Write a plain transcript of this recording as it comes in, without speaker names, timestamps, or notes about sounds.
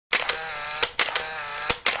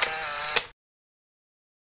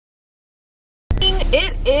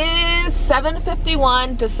is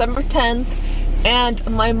 7:51, December 10th, and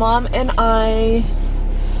my mom and I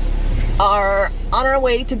are on our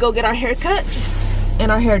way to go get our hair cut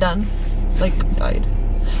and our hair done, like dyed.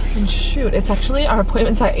 And shoot, it's actually, our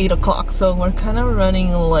appointment's at 8 o'clock, so we're kind of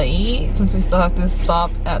running late since we still have to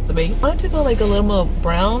stop at the bank. I wanted to go like a little more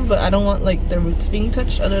brown, but I don't want like the roots being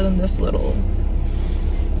touched other than this little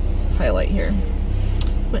highlight here.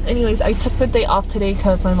 But anyways, I took the day off today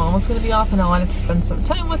because my mom was going to be off and I wanted to spend some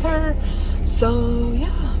time with her. So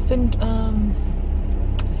yeah, I've been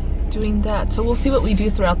doing that. So we'll see what we do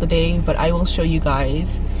throughout the day, but I will show you guys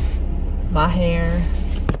my hair.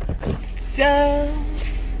 So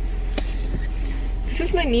this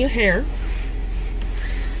is my new hair.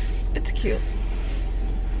 It's cute.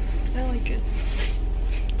 I like it.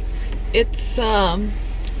 It's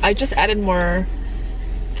I just added more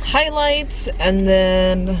highlights and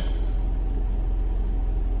then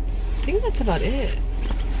I think that's about it.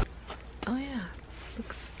 Oh yeah,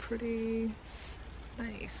 looks pretty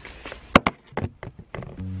nice.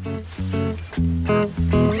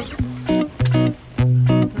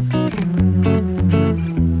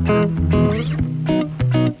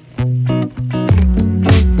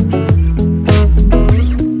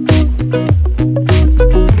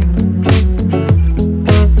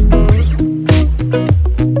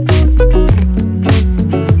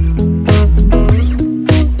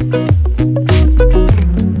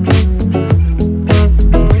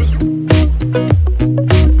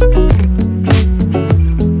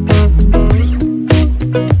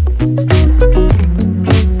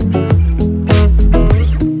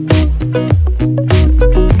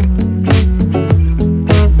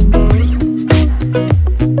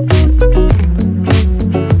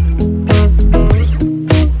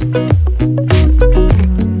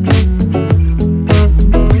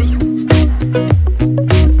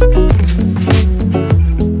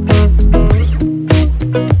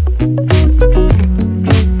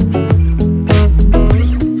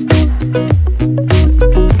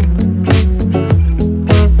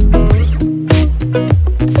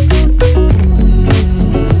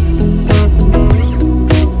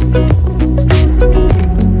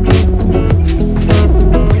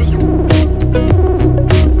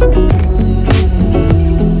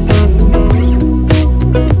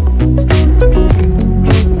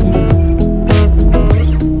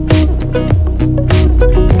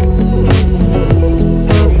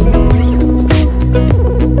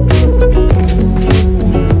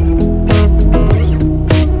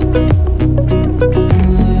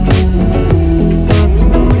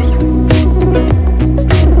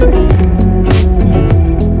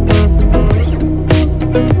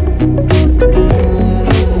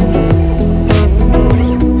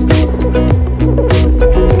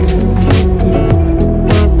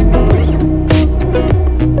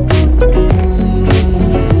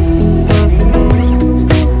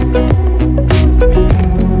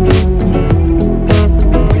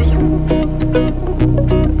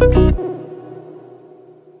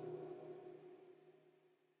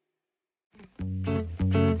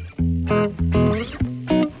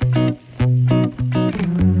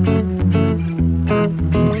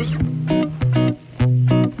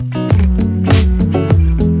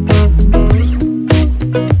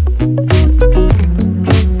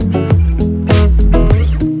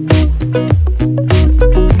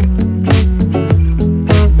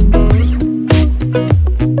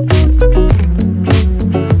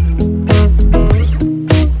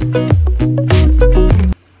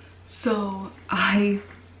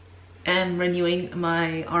 Renewing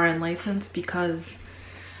my RN license because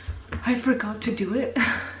I forgot to do it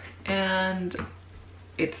and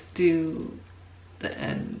it's due the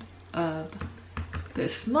end of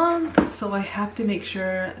this month, so I have to make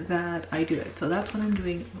sure that I do it. So that's what I'm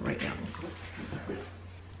doing right now.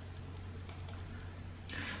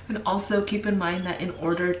 And also keep in mind that in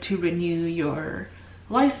order to renew your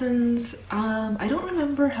license, I don't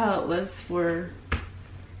remember how it was for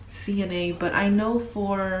CNA, but I know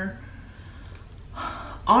for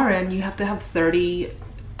RN you have to have 30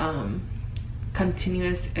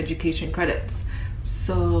 continuous education credits,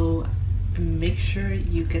 so make sure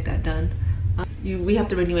you get that done. We have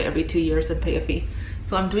to renew it every 2 years and pay a fee,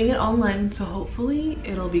 so I'm doing it online, so hopefully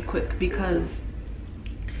it'll be quick, because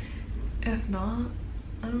if not,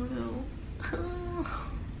 I don't know.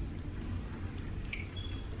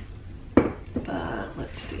 But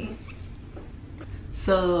let's see.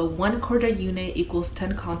 So 1 quarter unit equals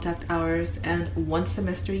 10 contact hours and 1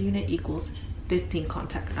 semester unit equals 15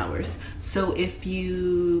 contact hours. So if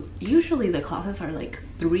you, usually the classes are like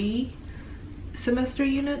 3 semester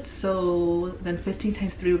units, so then 15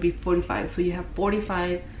 times 3 would be 45. So you have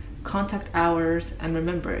 45 contact hours, and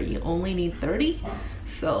remember, you only need 30,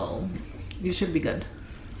 so you should be good.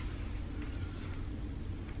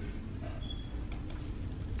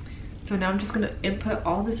 So now I'm just gonna input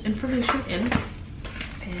all this information in,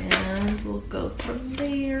 and we'll go from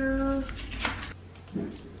there.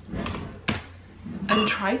 And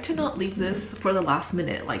try to not leave this for the last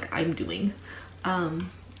minute like I'm doing.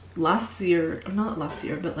 Last year, not last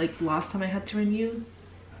year, but like last time I had to renew,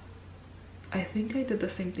 I think I did the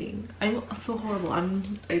same thing. I'm so horrible.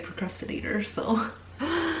 I'm a procrastinator, so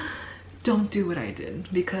don't do what I did,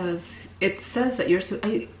 because it says that you're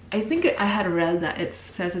I think I had read that it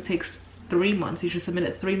says it takes 3 months. You should submit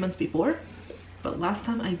it 3 months before, but last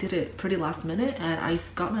time I did it pretty last minute and I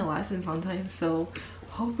got my license on time, so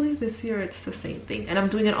hopefully this year it's the same thing. And I'm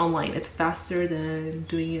doing it online. It's faster than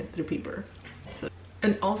doing it through paper. So,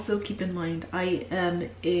 and also keep in mind, I am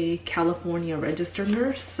a California registered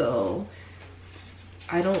nurse, so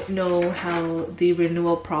I don't know how the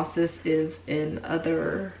renewal process is in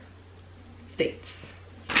other states.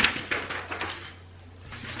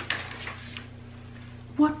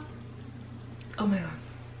 What? Oh my god.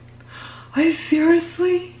 I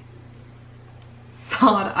seriously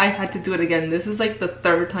thought I had to do it again. This is like the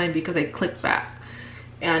 3rd time because I clicked back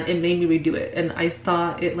and it made me redo it, and I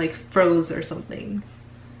thought it like froze or something.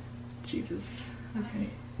 Jesus. Okay.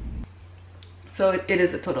 So it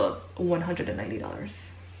is a total of $190.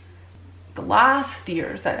 The last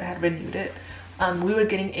years that I had renewed it, we were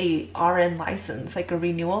getting a RN license, like a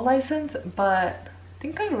renewal license, but I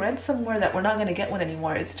think I read somewhere that we're not going to get one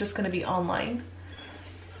anymore. It's just going to be online,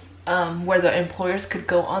 where the employers could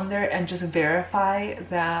go on there and just verify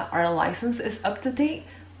that our license is up to date,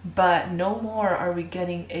 but no more are we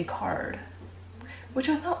getting a card, which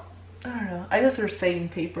I thought, I don't know, I guess we're saving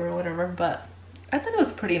paper or whatever, but I thought it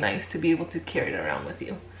was pretty nice to be able to carry it around with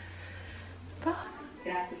you.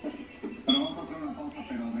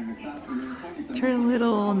 Your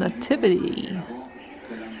little nativity.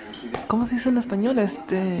 ¿Cómo se dice en español?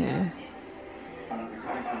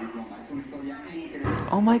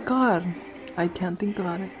 Oh my god, I can't think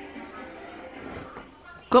about it.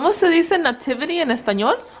 ¿Cómo se dice nativity en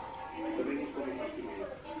español?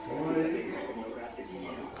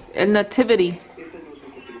 El nativity.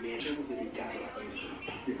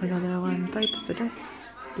 Another one bites the dust.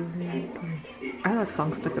 I have that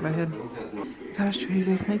song stuck in my head. I gotta show you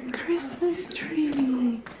guys my Christmas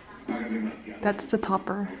tree. That's the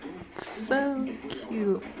topper. It's so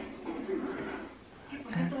cute.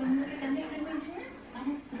 And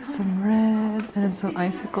some red and some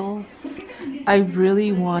icicles. I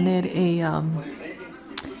really wanted a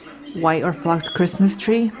white or flocked Christmas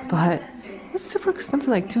tree, but it's super expensive,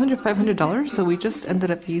 like $200, $500. So we just ended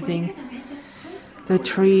up using the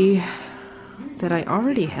tree that I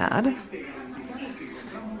already had,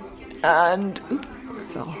 and oops,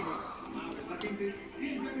 fell,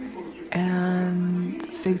 and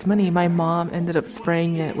saved money. My mom ended up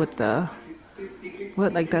spraying it with the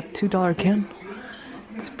like that $2 can.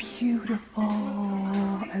 It's beautiful.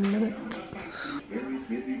 I love it.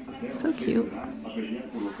 So cute.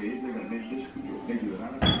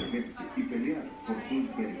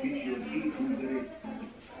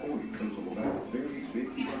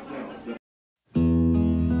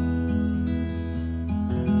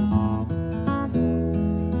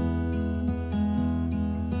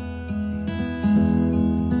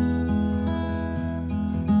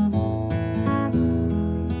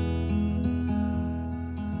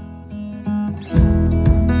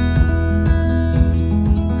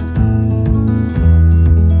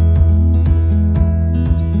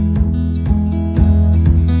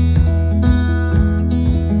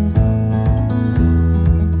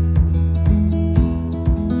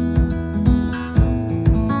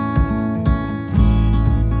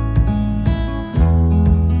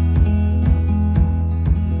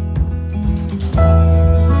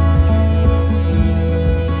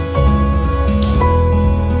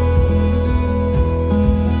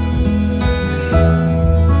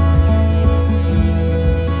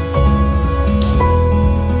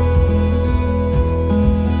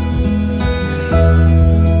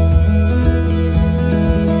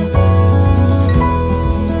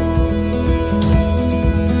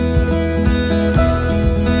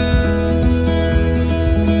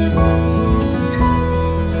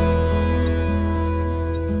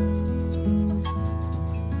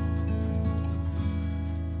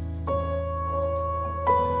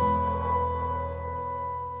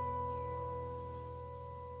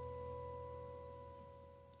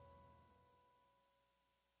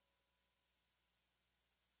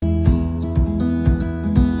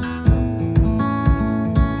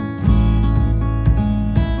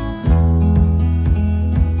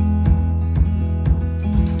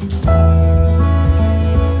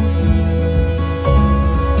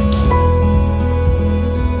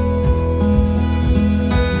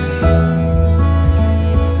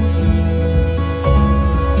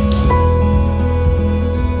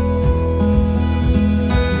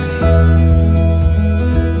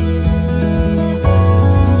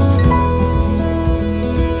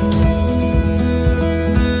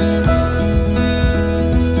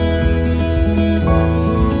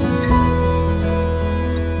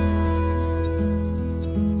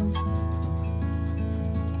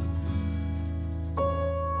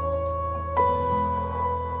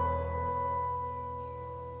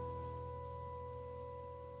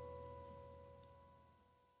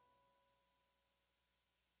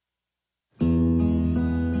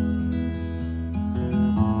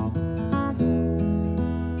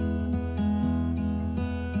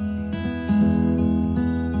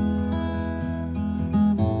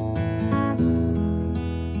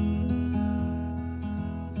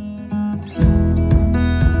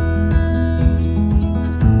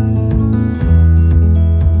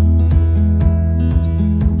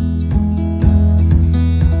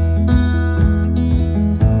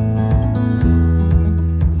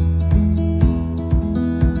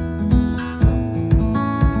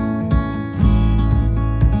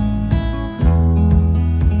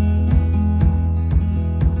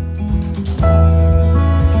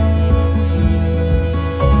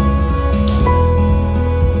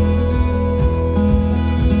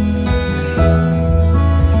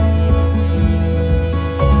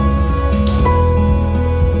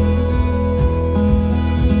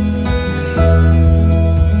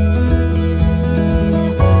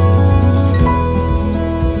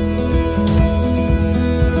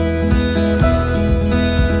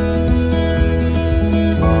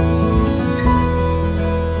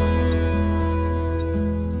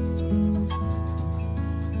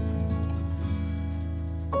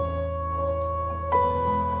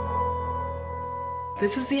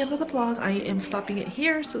 this is the end of the vlog. I am stopping it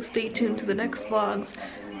here, so stay tuned to the next vlogs.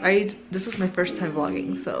 This was my first time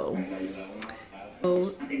vlogging, so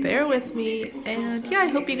bear with me. And yeah, I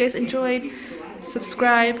hope you guys enjoyed.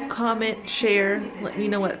 Subscribe, comment, share. Let me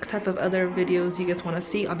know what type of other videos you guys want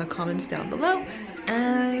to see on the comments down below.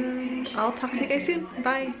 And I'll talk to you guys soon.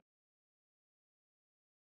 Bye.